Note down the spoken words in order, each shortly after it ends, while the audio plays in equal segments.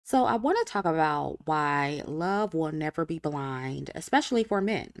So, I want to talk about why love will never be blind, especially for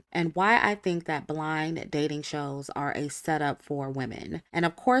men, and why I think that blind dating shows are a setup for women. And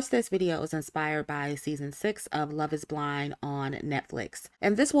of course, this video is inspired by season 6 of Love is Blind on Netflix.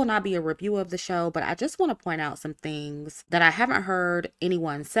 And this will not be a review of the show, but I just want to point out some things that I haven't heard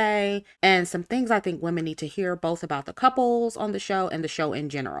anyone say, and some things I think women need to hear both about the couples on the show and the show in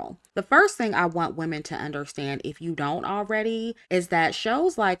general. The first thing I want women to understand, if you don't already, is that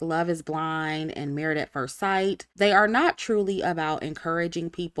shows like Love is Blind and Married at First Sight, they are not truly about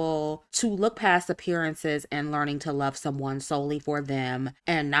encouraging people to look past appearances and learning to love someone solely for them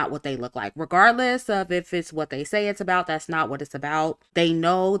and not what they look like. Regardless of if it's what they say it's about, that's not what it's about. They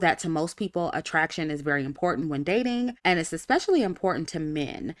know that to most people, attraction is very important when dating, and it's especially important to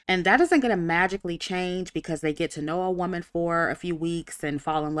men. And that isn't going to magically change because they get to know a woman for a few weeks and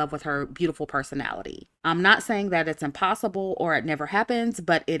fall in love with her beautiful personality. I'm not saying that it's impossible or it never happens,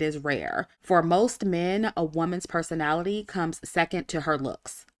 but it is rare. For most men, a woman's personality comes second to her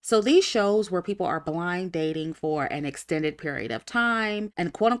looks. So these shows where people are blind dating for an extended period of time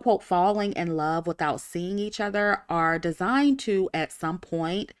and quote unquote falling in love without seeing each other are designed to, at some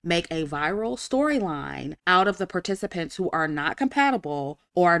point, make a viral storyline out of the participants who are not compatible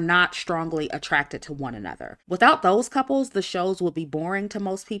or are not strongly attracted to one another. Without those couples, the shows would be boring to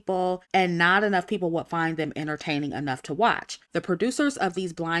most people and not enough people would find them entertaining enough to watch. The producers of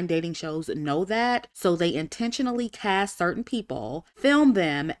these blind dating shows know that, so they intentionally cast certain people, film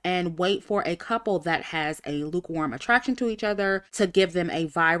them, and wait for a couple that has a lukewarm attraction to each other to give them a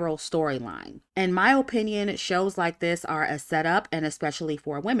viral storyline. In my opinion, shows like this are a setup, and especially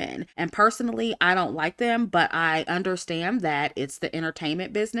for women. And personally, I don't like them, but I understand that it's the entertainment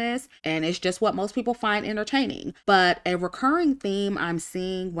business and it's just what most people find entertaining. But a recurring theme I'm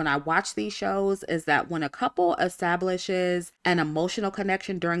seeing when I watch these shows is that when a couple establishes an emotional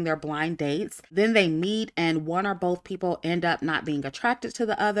connection during their blind dates, then they meet and one or both people end up not being attracted to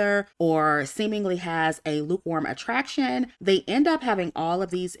the other or seemingly has a lukewarm attraction, they end up having all of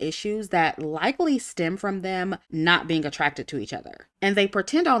these issues that likely stem from them not being attracted to each other. And they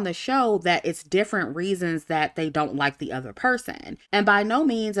pretend on the show that it's different reasons that they don't like the other person. And by no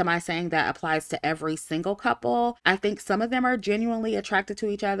means am I saying that applies to every single couple. I think some of them are genuinely attracted to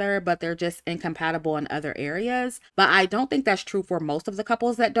each other, but they're just incompatible in other areas. But I don't think that's true for most of the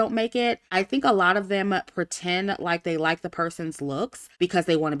couples that don't make it. I think a lot of them pretend like they like the person's looks because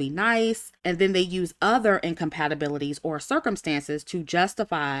they want to be nice, and then they use other incompatibilities or circumstances to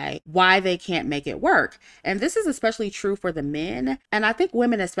justify why they can't make it work. And this is especially true for the men. And I think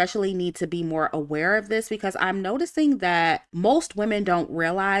women especially need to be more aware of this because I'm noticing that most women don't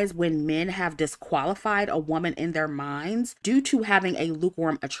realize when men have disqualified a woman in their minds due to having a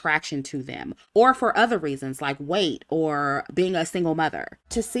lukewarm attraction to them, or for other reasons like weight or being a single mother.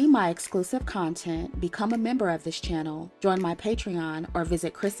 To see my exclusive content, become a member of this channel, join my Patreon, or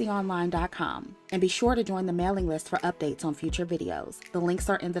visit ChrissyOnline.com. And be sure to join the mailing list for updates on future videos. The links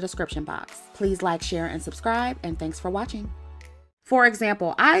are in the description box. Please like, share, and subscribe, and thanks for watching. For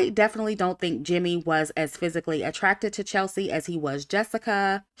example, I definitely don't think Jimmy was as physically attracted to Chelsea as he was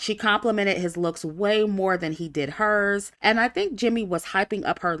Jessica. She complimented his looks way more than he did hers. And I think Jimmy was hyping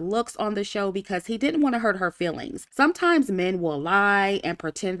up her looks on the show because he didn't want to hurt her feelings. Sometimes men will lie and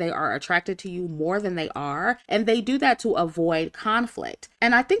pretend they are attracted to you more than they are, and they do that to avoid conflict.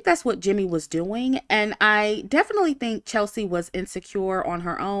 And I think that's what Jimmy was doing. And I definitely think Chelsea was insecure on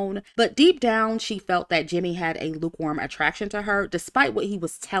her own, but deep down she felt that Jimmy had a lukewarm attraction to her despite what he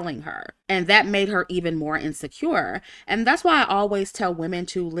was telling her. And that made her even more insecure. And that's why I always tell women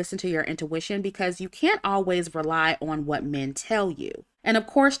to listen to your intuition, because you can't always rely on what men tell you. And of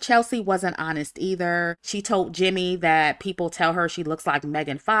course, Chelsea wasn't honest either. She told Jimmy that people tell her she looks like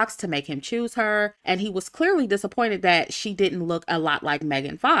Megan Fox to make him choose her. And he was clearly disappointed that she didn't look a lot like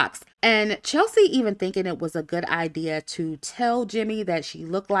Megan Fox. And Chelsea even thinking it was a good idea to tell Jimmy that she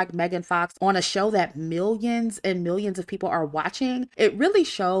looked like Megan Fox on a show that millions and millions of people are watching. It really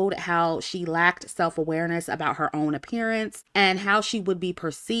showed how she lacked self-awareness about her own appearance and how she would be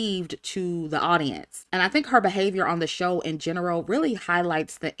perceived to the audience. And I think her behavior on the show in general really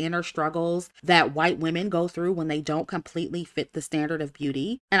highlights the inner struggles that white women go through when they don't completely fit the standard of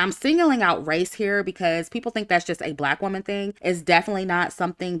beauty. And I'm singling out race here because people think that's just a black woman thing. It's definitely not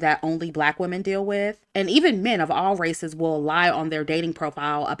something that only black women deal with. And even men of all races will lie on their dating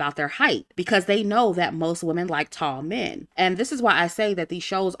profile about their height because they know that most women like tall men. And this is why I say that these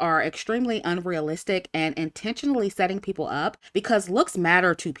shows are extremely unrealistic and intentionally setting people up, because looks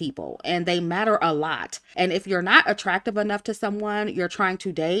matter to people and they matter a lot. And if you're not attractive enough to someone, you're trying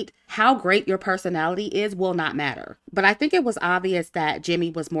to date, how great your personality is will not matter. But I think it was obvious that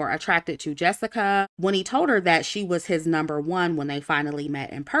Jimmy was more attracted to Jessica when he told her that she was his number one when they finally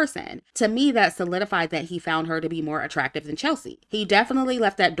met in person. To me, that solidified that he found her to be more attractive than Chelsea. He definitely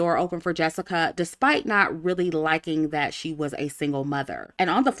left that door open for Jessica, despite not really liking that she was a single mother. And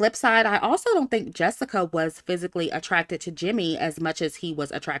on the flip side, I also don't think Jessica was physically attracted to Jimmy as much as he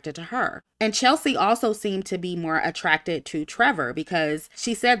was attracted to her. And Chelsea also seemed to be more attracted to Trevor because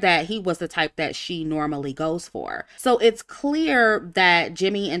she said that he was the type that she normally goes for. So it's clear that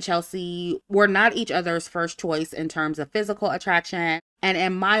Jimmy and Chelsea were not each other's first choice in terms of physical attraction. And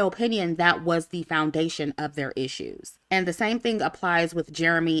in my opinion, that was the foundation of their issues. And the same thing applies with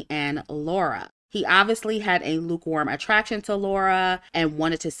Jeremy and Laura. He obviously had a lukewarm attraction to Laura and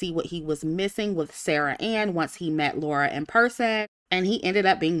wanted to see what he was missing with Sarah Ann once he met Laura in person. And he ended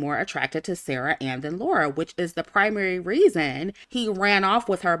up being more attracted to Sarah Ann than Laura, which is the primary reason he ran off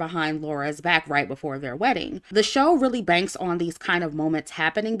with her behind Laura's back right before their wedding. The show really banks on these kind of moments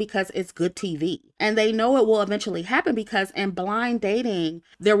happening because it's good TV. And they know it will eventually happen because in blind dating,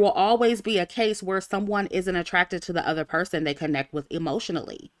 there will always be a case where someone isn't attracted to the other person they connect with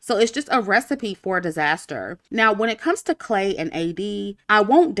emotionally. So it's just a recipe for disaster. Now, when it comes to Clay and AD, I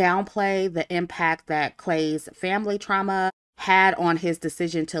won't downplay the impact that Clay's family trauma had on his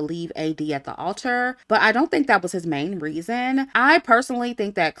decision to leave AD at the altar, but I don't think that was his main reason. I personally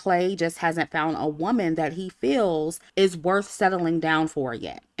think that Clay just hasn't found a woman that he feels is worth settling down for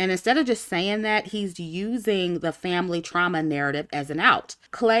yet. And instead of just saying that, he's using the family trauma narrative as an out.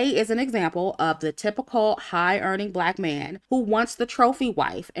 Clay is an example of the typical high-earning Black man who wants the trophy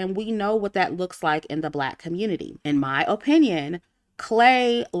wife, and we know what that looks like in the Black community. In my opinion,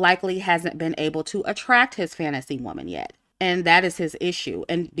 Clay likely hasn't been able to attract his fantasy woman yet. And that is his issue.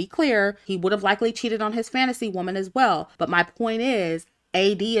 And be clear, he would have likely cheated on his fantasy woman as well. But my point is,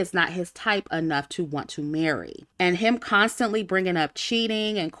 AD is not his type enough to want to marry. And him constantly bringing up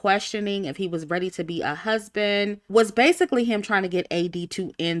cheating and questioning if he was ready to be a husband was basically him trying to get AD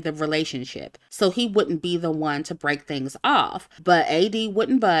to end the relationship so he wouldn't be the one to break things off. But AD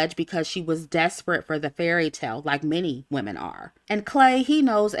wouldn't budge because she was desperate for the fairy tale like many women are. And Clay, he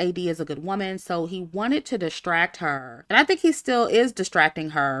knows AD is a good woman, so he wanted to distract her. And I think he still is distracting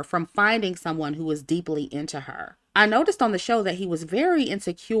her from finding someone who is deeply into her. I noticed on the show that he was very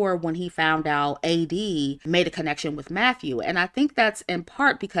insecure when he found out AD made a connection with Matthew. And I think that's in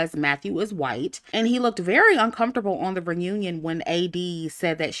part because Matthew is white. And he looked very uncomfortable on the reunion when AD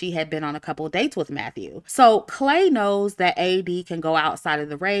said that she had been on a couple of dates with Matthew. So Clay knows that AD can go outside of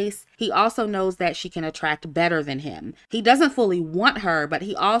the race. He also knows that she can attract better than him. He doesn't fully want her, but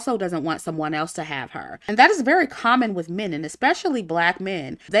he also doesn't want someone else to have her. And that is very common with men, and especially Black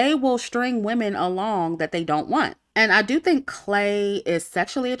men. They will string women along that they don't want. And I do think Clay is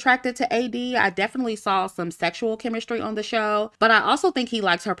sexually attracted to AD. I definitely saw some sexual chemistry on the show, but I also think he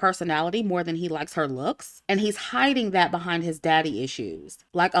likes her personality more than he likes her looks. And he's hiding that behind his daddy issues.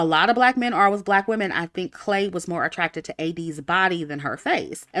 Like a lot of Black men are with Black women, I think Clay was more attracted to AD's body than her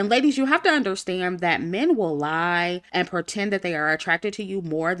face. And ladies, you have to understand that men will lie and pretend that they are attracted to you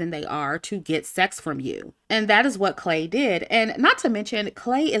more than they are to get sex from you. And that is what Clay did. And not to mention,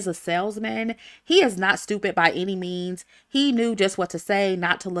 Clay is a salesman. He is not stupid by any means. He knew just what to say,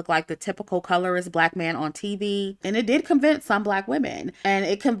 not to look like the typical colorist Black man on TV. And it did convince some Black women. And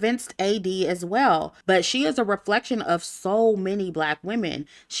it convinced AD as well. But she is a reflection of so many Black women.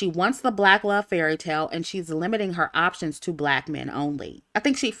 She wants the Black love fairy tale, and she's limiting her options to Black men only. I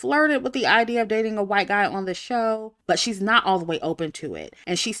think she flirted with the idea of dating a white guy on the show, but she's not all the way open to it.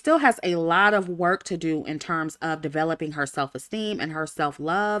 And she still has a lot of work to do in terms of developing her self-esteem and her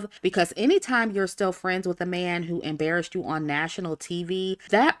self-love, because anytime you're still friends with a man who embarrassed you on national TV,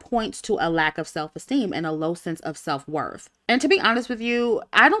 that points to a lack of self-esteem and a low sense of self-worth. And to be honest with you,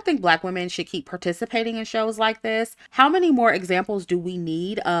 I don't think Black women should keep participating in shows like this. How many more examples do we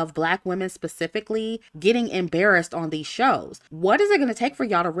need of Black women specifically getting embarrassed on these shows? What is it going to take for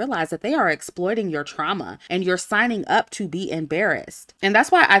y'all to realize that they are exploiting your trauma and you're signing up to be embarrassed? And that's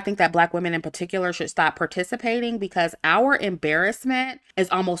why I think that Black women in particular should stop participating, because our embarrassment is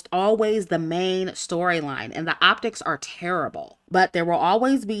almost always the main storyline and the optics are terrible. But there will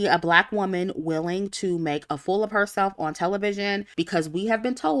always be a Black woman willing to make a fool of herself on television, because we have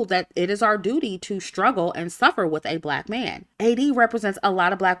been told that it is our duty to struggle and suffer with a Black man. AD represents a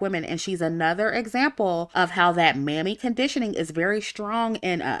lot of Black women, and she's another example of how that mammy conditioning is very strong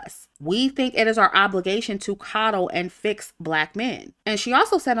in us. We think it is our obligation to coddle and fix Black men. And she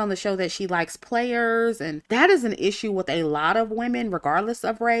also said on the show that she likes players, and that is an issue with a lot of women, regardless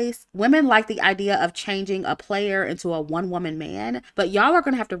of race. Women like the idea of changing a player into a one-woman man, but y'all are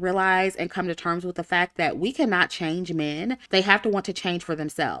going to have to realize and come to terms with the fact that we cannot change men. They have to want to change for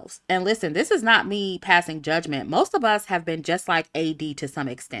themselves. And listen, this is not me passing judgment. Most of us have been just like AD to some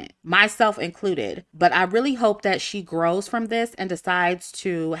extent, myself included. But I really hope that she grows from this and decides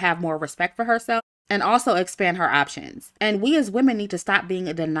to have more respect for herself and also expand her options. And we as women need to stop being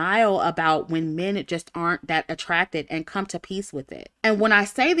in denial about when men just aren't that attracted and come to peace with it. And when I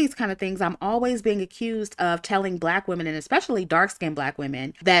say these kind of things, I'm always being accused of telling Black women, and especially dark-skinned Black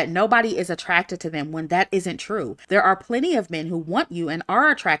women, that nobody is attracted to them, when that isn't true. There are plenty of men who want you and are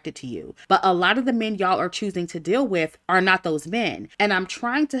attracted to you, but a lot of the men y'all are choosing to deal with are not those men. And I'm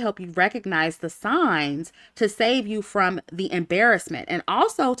trying to help you recognize the signs to save you from the embarrassment, and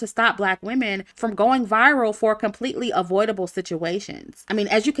also to stop Black women from going viral for completely avoidable situations. I mean,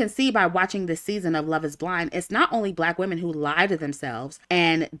 as you can see by watching this season of Love is Blind, it's not only Black women who lie to themselves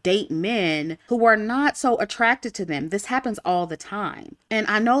and date men who are not so attracted to them. This happens all the time. And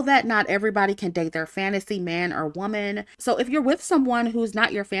I know that not everybody can date their fantasy man or woman. So if you're with someone who's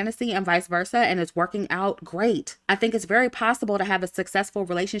not your fantasy and vice versa, and it's working out, great. I think it's very possible to have a successful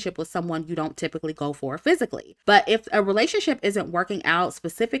relationship with someone you don't typically go for physically. But if a relationship isn't working out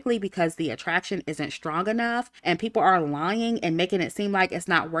specifically because the attraction isn't strong enough and people are lying and making it seem like it's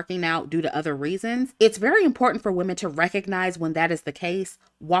not working out due to other reasons, it's very important for women to recognize when that is the case,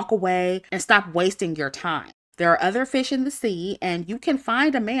 walk away, and stop wasting your time. There are other fish in the sea, and you can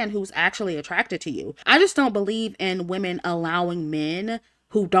find a man who's actually attracted to you. I just don't believe in women allowing men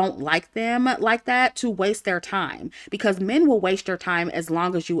who don't like them like that to waste their time, because men will waste your time as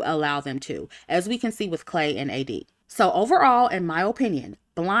long as you allow them to, as we can see with Clay and AD. So overall, in my opinion,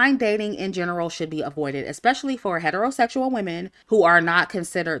 blind dating in general should be avoided, especially for heterosexual women who are not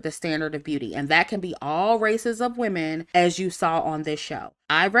considered the standard of beauty. And that can be all races of women, as you saw on this show.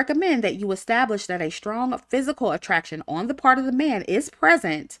 I recommend that you establish that a strong physical attraction on the part of the man is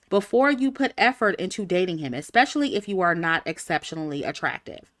present before you put effort into dating him, especially if you are not exceptionally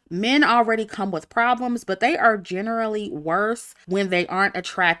attractive. Men already come with problems, but they are generally worse when they aren't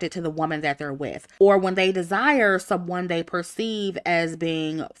attracted to the woman that they're with, or when they desire someone they perceive as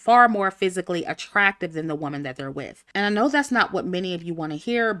being far more physically attractive than the woman that they're with. And I know that's not what many of you want to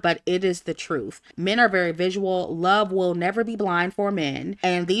hear, but it is the truth. Men are very visual. Love will never be blind for men.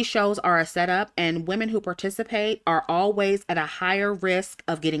 And these shows are a setup, and women who participate are always at a higher risk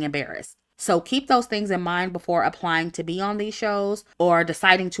of getting embarrassed. So keep those things in mind before applying to be on these shows or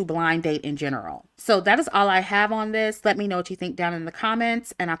deciding to blind date in general. So that is all I have on this. Let me know what you think down in the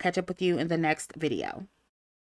comments, and I'll catch up with you in the next video.